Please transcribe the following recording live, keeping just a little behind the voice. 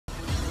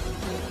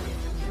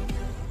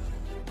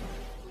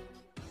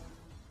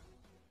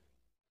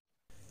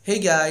Hey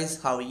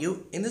guys, how are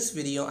you? In this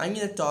video, I'm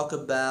going to talk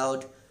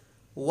about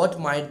what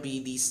might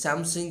be the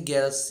Samsung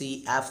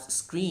Galaxy F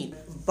screen.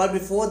 But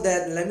before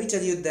that, let me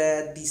tell you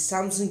that the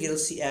Samsung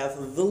Galaxy F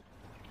will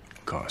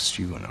Cost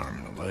you an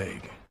arm and a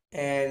leg.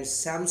 and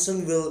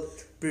Samsung will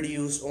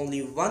produce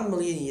only 1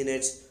 million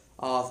units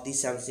of the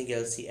Samsung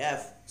Galaxy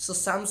F. So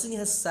Samsung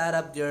has set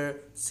up their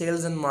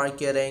sales and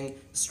marketing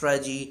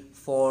strategy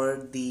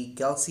for the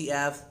Galaxy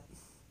F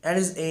and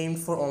is aimed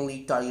for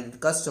only targeted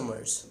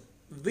customers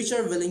which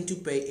are willing to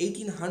pay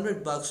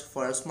 1800 bucks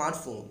for a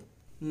smartphone.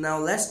 Now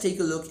let's take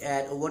a look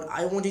at what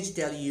I wanted to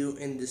tell you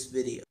in this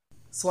video.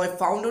 So I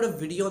found out a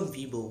video on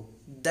Vivo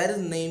that is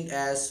named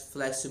as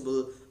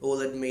Flexible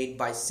OLED made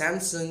by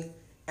Samsung,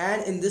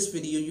 and in this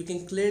video you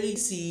can clearly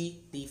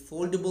see the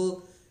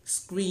foldable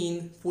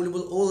screen,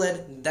 foldable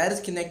OLED that is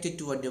connected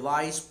to a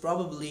device,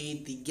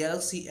 probably the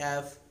Galaxy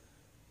F.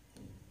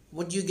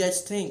 What do you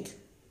guys think?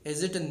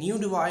 Is it a new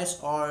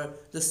device or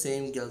the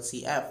same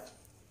Galaxy F?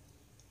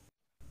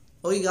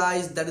 Okay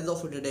guys, that is all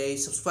for today.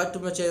 Subscribe to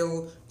my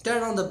channel,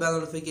 turn on the bell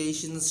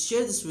notifications,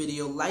 share this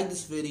video, like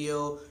this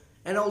video,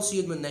 and I'll see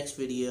you in my next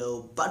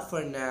video. But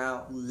for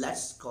now,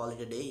 let's call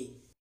it a day.